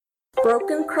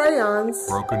Broken crayons.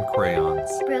 Broken crayons.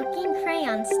 Broken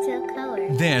crayons still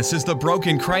color. This is the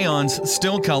Broken Crayons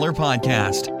Still Color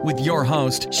podcast with your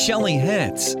host, Shelly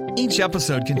Hitz. Each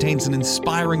episode contains an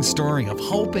inspiring story of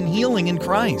hope and healing in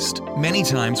Christ. Many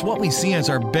times, what we see as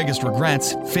our biggest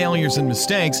regrets, failures, and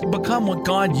mistakes become what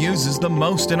God uses the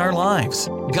most in our lives.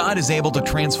 God is able to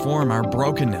transform our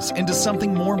brokenness into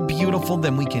something more beautiful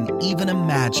than we can even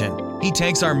imagine. He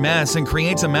takes our mess and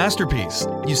creates a masterpiece.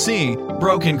 You see,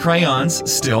 broken crayons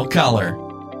still color.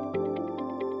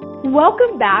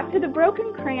 Welcome back to the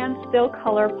Broken Crayons Still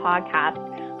Color podcast.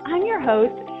 I'm your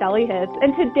host, Shelly Hitz,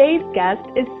 and today's guest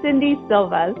is Cindy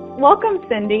Silvas. Welcome,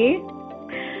 Cindy.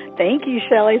 Thank you,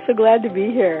 Shelly. So glad to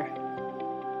be here.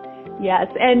 Yes,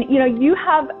 and you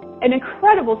have an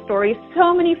incredible story,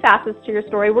 so many facets to your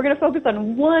story. We're going to focus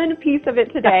on one piece of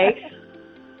it today,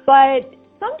 but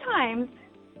sometimes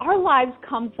our lives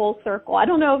come full circle. I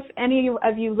don't know if any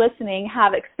of you listening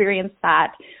have experienced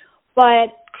that, but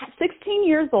at 16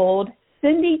 years old,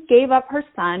 Cindy gave up her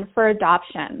son for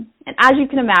adoption. And as you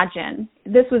can imagine,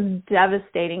 this was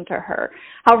devastating to her.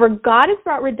 However, God has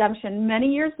brought redemption many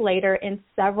years later in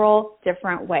several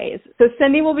different ways. So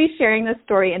Cindy will be sharing this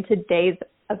story in today's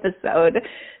episode.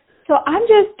 So I'm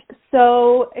just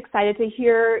so excited to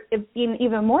hear in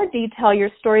even more detail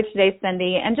your story today,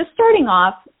 Cindy. And just starting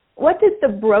off, what did the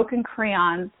broken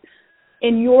crayons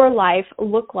in your life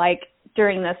look like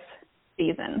during this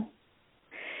season?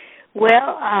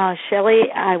 Well, Shelly,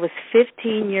 I was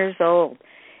 15 years old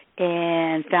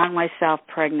and found myself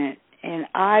pregnant. And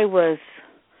I was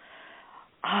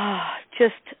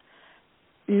just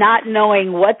not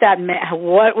knowing what that meant,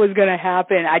 what was going to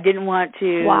happen. I didn't want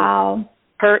to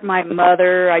hurt my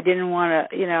mother. I didn't want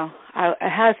to, I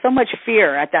had so much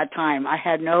fear at that time. I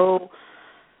had no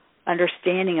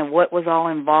understanding of what was all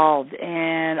involved.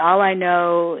 And all I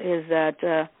know is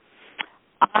that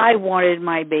I wanted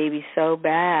my baby so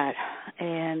bad.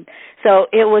 And so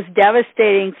it was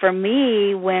devastating for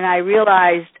me when I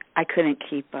realized I couldn't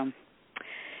keep him.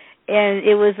 And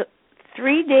it was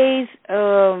 3 days,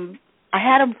 I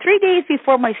had him 3 days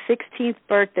before my 16th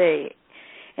birthday.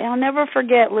 And I'll never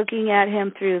forget looking at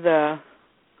him through the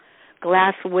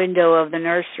glass window of the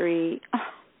nursery.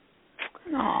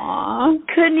 Aww.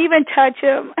 Couldn't even touch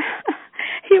him.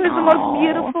 He was the most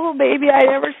beautiful baby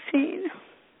I'd ever seen.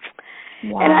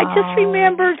 Wow. And I just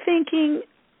remember thinking,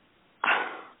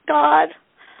 God,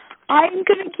 I'm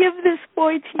going to give this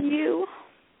boy to you,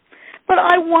 but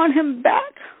I want him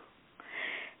back.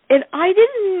 And I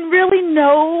didn't really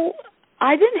know,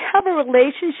 I didn't have a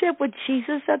relationship with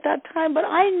Jesus at that time, but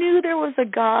I knew there was a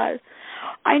God.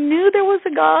 I knew there was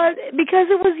a God because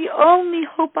it was the only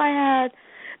hope I had,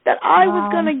 that I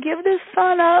was going to give this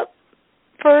son up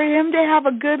for him to have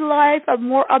a good life,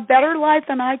 a better life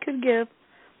than I could give.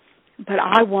 But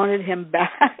I wanted him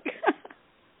back.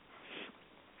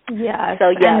 Yes. So,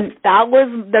 yes, that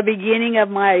was the beginning of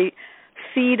my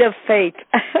seed of faith,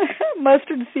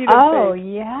 mustard seed of faith. Oh,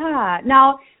 yeah.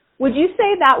 Now, would you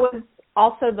say that was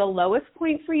also the lowest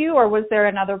point for you, or was there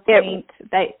another point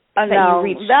that you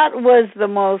reached? That was the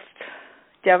most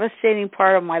devastating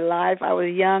part of my life. I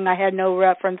was young. I had no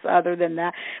reference other than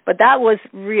that. But that was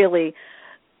really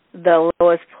the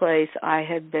lowest place I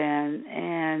had been,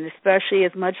 and especially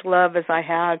as much love as I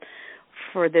had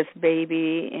for this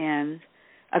baby. And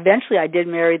eventually I did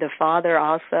marry the father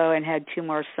also and had 2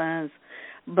 more sons.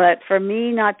 But for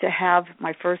me not to have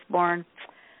my firstborn,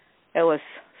 it was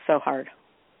so hard.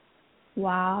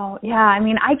 Wow. Yeah, I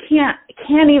mean, I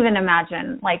can't even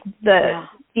imagine, like, the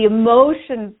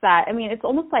emotions that, I mean, it's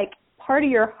almost like part of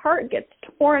your heart gets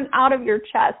torn out of your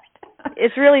chest.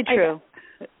 It's really true.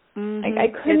 I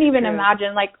couldn't even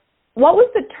imagine, like, what was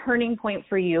the turning point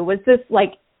for you? Was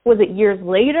it years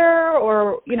later,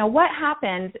 or, what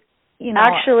happened?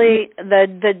 Actually,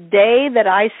 the day that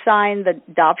I signed the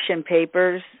adoption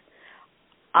papers,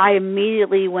 I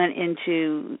immediately went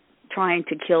into trying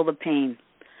to kill the pain.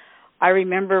 I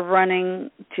remember running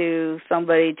to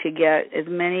somebody to get as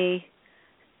many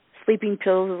sleeping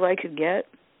pills as I could get.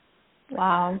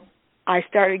 Wow. I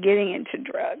started getting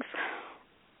into drugs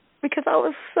because I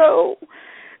was so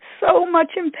much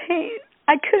in pain.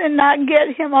 I could not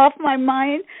get him off my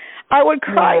mind. I would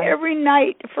cry every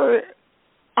night for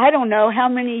I don't know how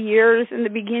many years in the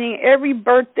beginning. Every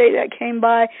birthday that came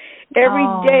by, every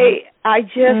day, I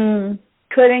just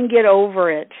couldn't get over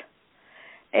it.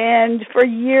 And for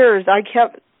years,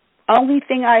 only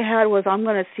thing I had was, I'm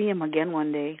going to see him again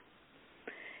one day.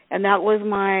 And that was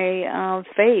my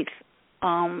faith.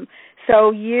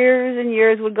 So years and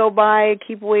years would go by,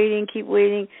 keep waiting.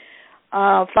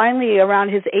 Finally, around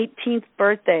his 18th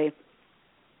birthday,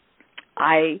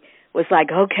 I was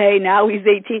like, okay, now he's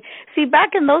 18. See, back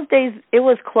in those days, it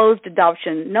was closed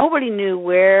adoption. Nobody knew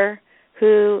where,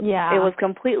 who. Yeah. It was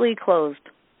completely closed.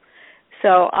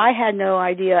 So I had no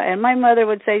idea. And my mother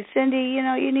would say, Cindy,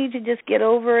 you need to just get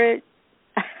over it.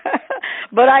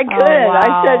 But I couldn't. Oh, wow.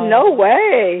 I said, no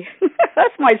way.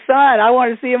 That's my son. I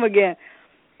want to see him again.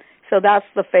 So that's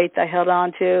the faith I held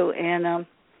on to. And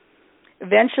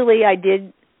eventually I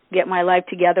did get my life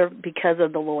together because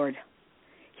of the Lord.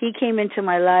 He came into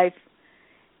my life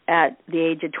at the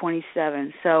age of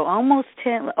 27. So almost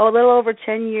a little over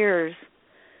 10 years,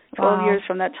 12 years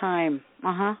from that time.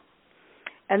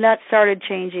 And that started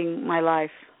changing my life.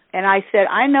 And I said,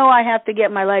 I know I have to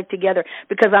get my life together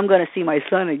because I'm going to see my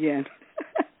son again.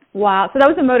 Wow. So that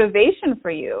was a motivation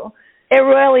for you. It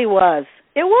really was.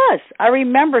 It was. I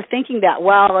remember thinking that,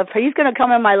 well, if he's going to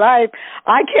come in my life,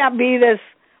 I can't be this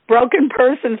broken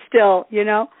person still,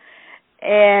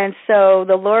 And so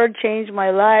the Lord changed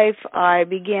my life. I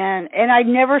began, and I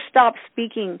never stopped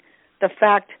speaking the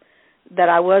fact that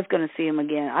I was going to see him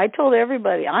again. I told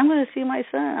everybody, I'm going to see my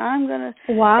son. I'm going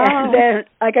to. Wow. And then,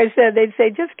 like I said, they'd say,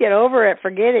 just get over it.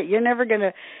 Forget it. You're never going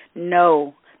to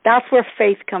know. That's where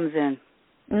faith comes in.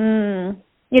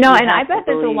 And I bet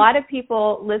there's a lot of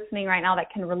people listening right now that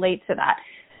can relate to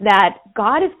that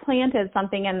God has planted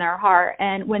something in their heart,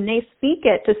 and when they speak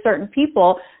it to certain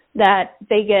people, that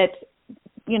they get,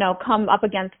 come up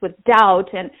against with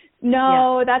doubt and,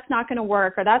 no, that's not going to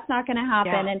work, or that's not going to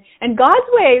happen. Yeah. And God's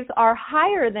ways are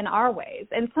higher than our ways.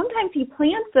 And sometimes he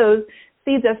plants those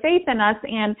seeds of faith in us.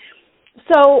 And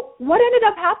so what ended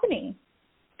up happening?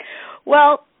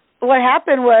 Well, what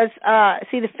happened was,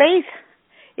 the faith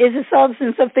is the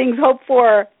substance of things hoped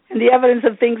for and the evidence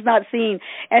of things not seen.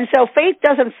 And so faith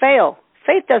doesn't fail.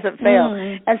 Faith doesn't fail.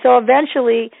 And so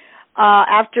eventually,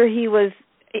 after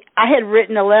I had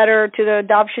written a letter to the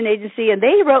adoption agency, and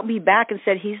they wrote me back and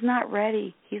said, he's not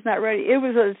ready. He's not ready. It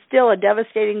was still a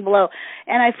devastating blow.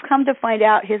 And I've come to find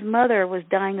out his mother was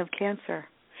dying of cancer,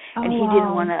 and he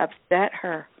didn't want to upset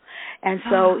her. And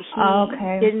so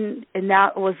he didn't, and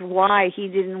that was why he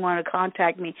didn't want to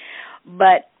contact me.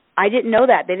 But I didn't know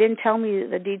that. They didn't tell me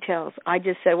the details. I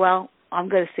just said, well, I'm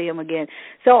going to see him again.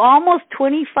 So almost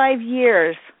 25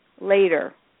 years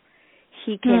later,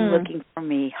 he came looking for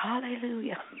me.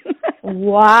 Hallelujah.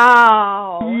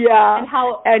 Wow. Yeah.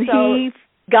 He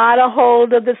got a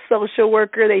hold of the social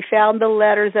worker. They found the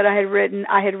letters that I had written.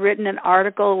 I had written an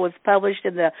article. It was published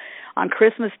on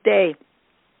Christmas Day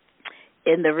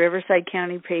in the Riverside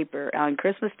County paper on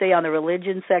Christmas Day on the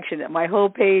religion section. My whole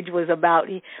page was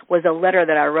a letter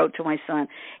that I wrote to my son,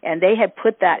 and they had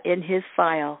put that in his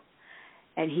file,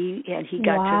 and he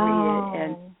got to read it,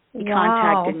 and he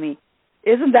contacted me.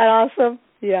 Isn't that awesome?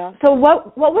 Yeah. So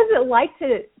what was it like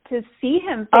to see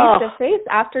him face to face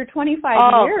after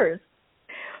 25 years?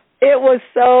 It was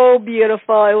so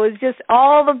beautiful. It was just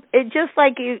just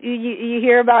like you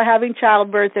hear about having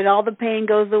childbirth and all the pain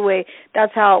goes away.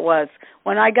 That's how it was.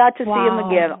 When I got to see him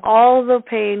again, all the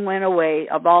pain went away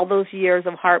of all those years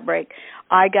of heartbreak.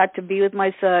 I got to be with my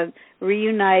son,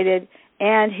 reunited,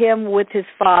 and him with his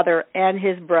father and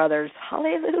his brothers.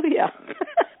 Hallelujah.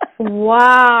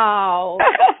 Wow.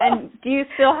 And do you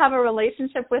still have a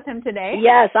relationship with him today?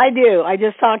 Yes, I do. I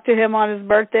just talked to him on his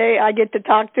birthday. I get to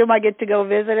talk to him. I get to go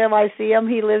visit him. I see him.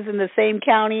 He lives in the same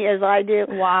county as I do.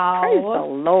 Wow. Praise the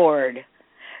Lord.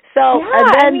 So,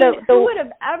 yeah, and then who would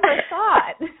have ever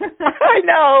thought? I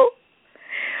know.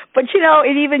 But,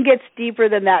 it even gets deeper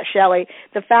than that, Shelley.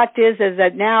 The fact is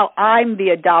that now I'm the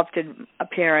adopted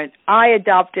parent. I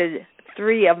adopted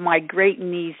 3 of my great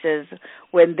nieces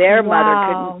when their mother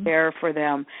couldn't care for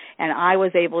them. And I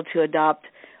was able to adopt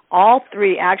all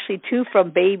 3, actually 2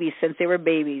 from babies since they were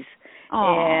babies.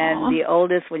 Aww. And the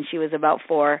oldest when she was about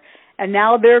 4. And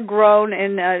now they're grown,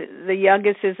 and the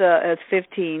youngest is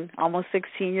 15, almost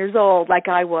 16 years old, like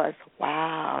I was.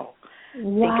 Wow. Think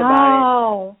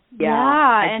about it. Yeah.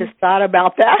 I just thought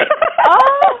about that.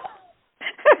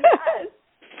 Yes.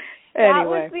 Anyway. That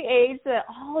was the age that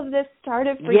all of this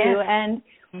started for you. And,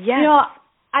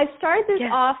 I started this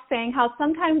off saying how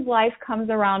sometimes life comes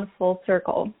around full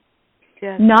circle.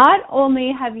 Yes. Not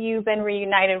only have you been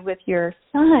reunited with your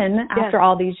son after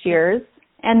all these years,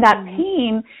 and that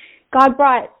pain, God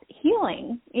brought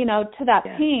healing, to that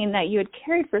pain that you had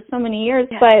carried for so many years,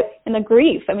 but in the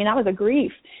grief, that was a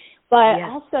grief. But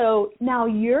also now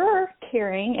you're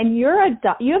caring, and you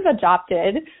have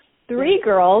adopted 3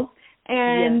 girls,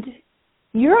 and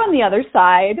you're on the other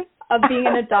side of being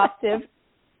an adoptive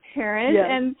parent.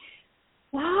 And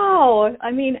wow,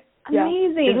 amazing.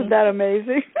 Isn't that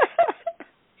amazing?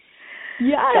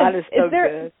 Yes. God is so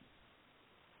good.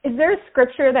 Is there a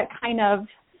scripture that kind of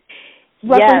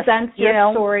represents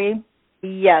your story.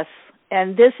 Yes.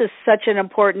 And this is such an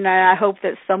important, and I hope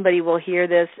that somebody will hear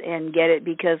this and get it,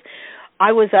 because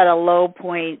I was at a low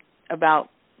point about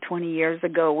 20 years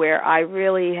ago where I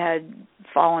really had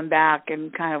fallen back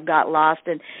and kind of got lost.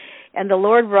 And the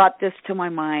Lord brought this to my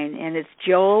mind, and it's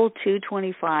Joel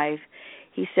 2:25.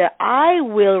 He said, I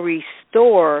will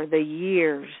restore the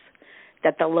years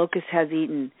that the locust has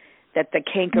eaten, that the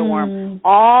cankerworm,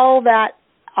 all that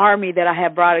army that I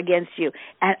have brought against you.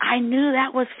 And I knew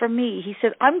that was for me. He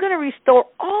said, I'm going to restore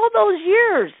all those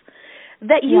years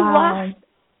that you lost.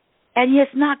 And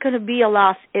it's not going to be a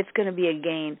loss. It's going to be a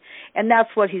gain. And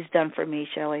that's what he's done for me,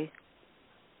 Shelley.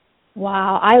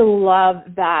 Wow. I love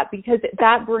that, because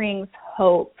that brings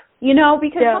hope.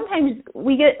 Because sometimes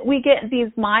we get these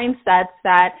mindsets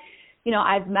that,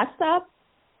 I've messed up,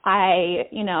 I,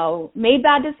 made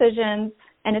bad decisions,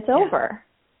 and it's over.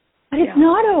 But it's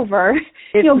not over.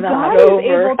 God is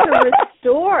able to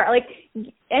restore. Like,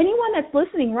 anyone that's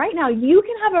listening right now, you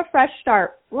can have a fresh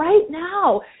start right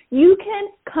now. You can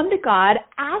come to God,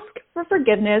 ask for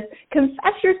forgiveness,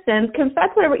 confess your sins, confess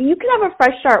whatever. You can have a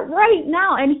fresh start right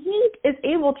now, and he is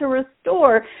able to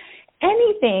restore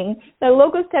anything the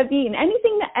locusts have eaten,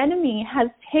 anything the enemy has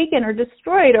taken or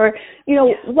destroyed, or,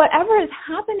 whatever has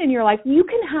happened in your life. You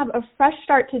can have a fresh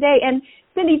start today. And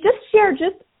Cindy, just share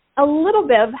a little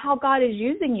bit of how God is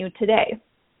using you today.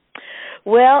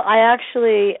 Well, I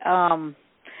actually am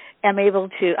able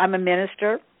to, I'm a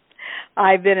minister.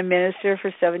 I've been a minister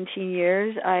for 17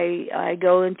 years. I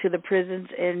go into the prisons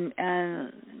and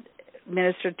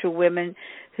minister to women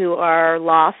who are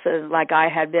lost, like I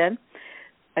had been,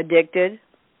 addicted,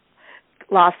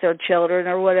 lost their children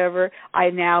or whatever. I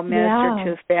now minister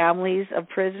to families of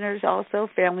prisoners also,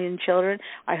 family and children.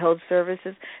 I hold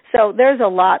services. So there's a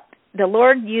lot. The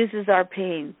Lord uses our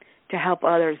pain to help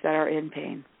others that are in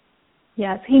pain.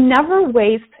 Yes, he never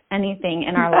wastes anything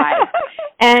in our lives.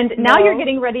 And now you're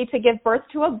getting ready to give birth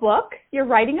to a book. You're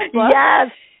writing a book. Yes.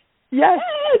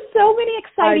 So many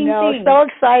exciting things. So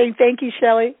exciting. Thank you,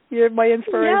 Shelley. You're my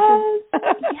inspiration.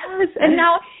 Yes. And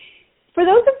now, for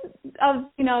those of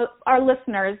our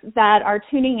listeners that are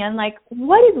tuning in,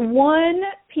 what is one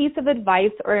piece of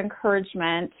advice or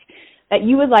encouragement that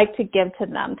you would like to give to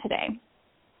them today?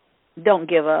 Don't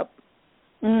give up.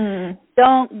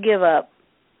 Don't give up.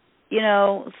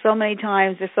 So many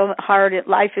times it's so hard.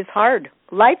 Life is hard.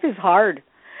 Life is hard.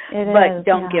 But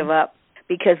don't give up,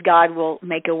 because God will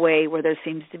make a way where there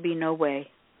seems to be no way.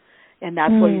 And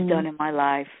that's what he's done in my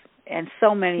life. And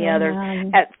so many others.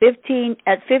 At 15,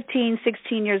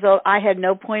 16 years old, I had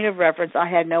no point of reference. I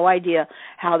had no idea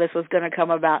how this was going to come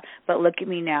about. But look at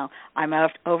me now. I'm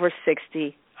over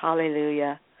 60.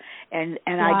 Hallelujah. And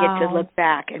I get to look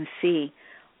back and see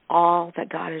all that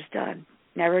God has done.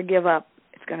 Never give up.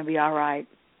 It's going to be all right.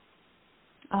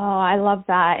 Oh, I love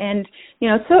that. And,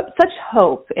 such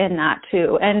hope in that,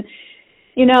 too. And,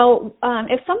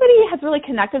 if somebody has really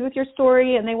connected with your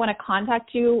story and they want to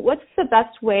contact you, what's the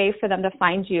best way for them to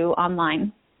find you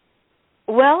online?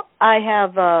 Well, I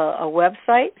have a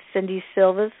website,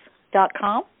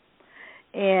 cindysilvas.com.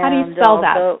 And how do you spell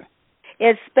that?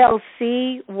 It's spelled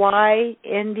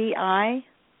CYNDI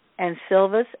and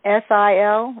Silvas,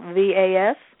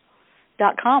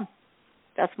 SILVAS.com.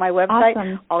 That's my website.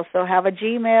 Awesome. Also have a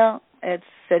Gmail. It's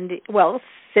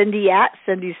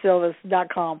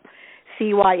Cindy@CindySilvas.com.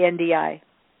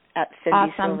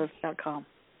 CYNDI@CindySilvas.com.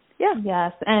 Yeah.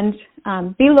 Yes, and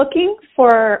be looking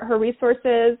for her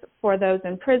resources for those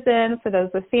in prison, for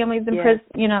those with families in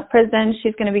prison.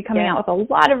 She's going to be coming out with a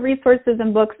lot of resources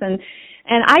and books, and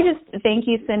I just thank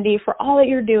you, Cindy, for all that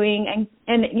you're doing,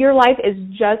 and your life is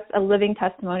just a living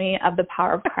testimony of the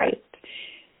power of Christ.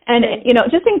 And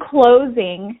just in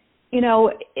closing,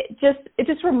 it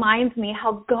just reminds me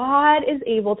how God is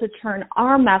able to turn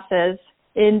our messes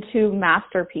into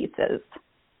masterpieces.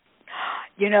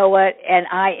 You know what? And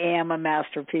I am a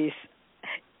masterpiece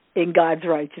in God's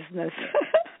righteousness.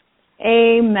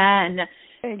 Amen.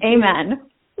 Amen.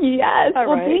 Yes. All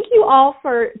right. Thank you all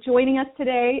for joining us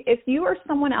today. If you or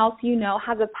someone else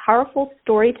has a powerful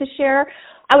story to share,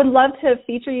 I would love to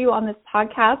feature you on this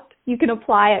podcast. You can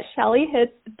apply at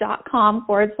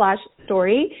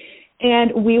shelleyhitz.com/story.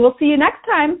 And we will see you next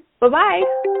time. Bye-bye.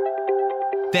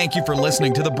 Thank you for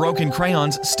listening to the Broken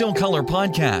Crayons Still Color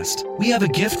podcast. We have a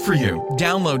gift for you.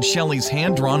 Download Shelley's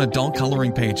hand-drawn adult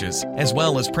coloring pages, as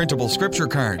well as printable scripture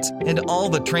cards, and all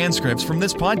the transcripts from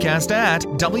this podcast at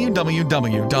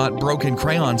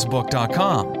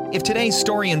www.brokencrayonsbook.com. If today's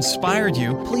story inspired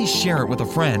you, please share it with a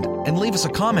friend and leave us a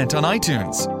comment on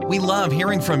iTunes. We love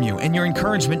hearing from you, and your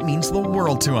encouragement means the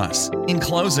world to us. In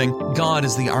closing, God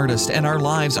is the artist and our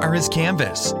lives are His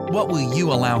canvas. What will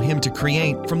you allow Him to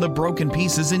create from the broken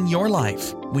pieces in your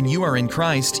life? When you are in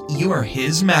Christ, you are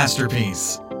His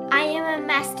masterpiece. I am a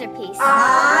masterpiece.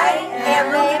 I am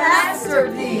a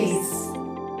masterpiece.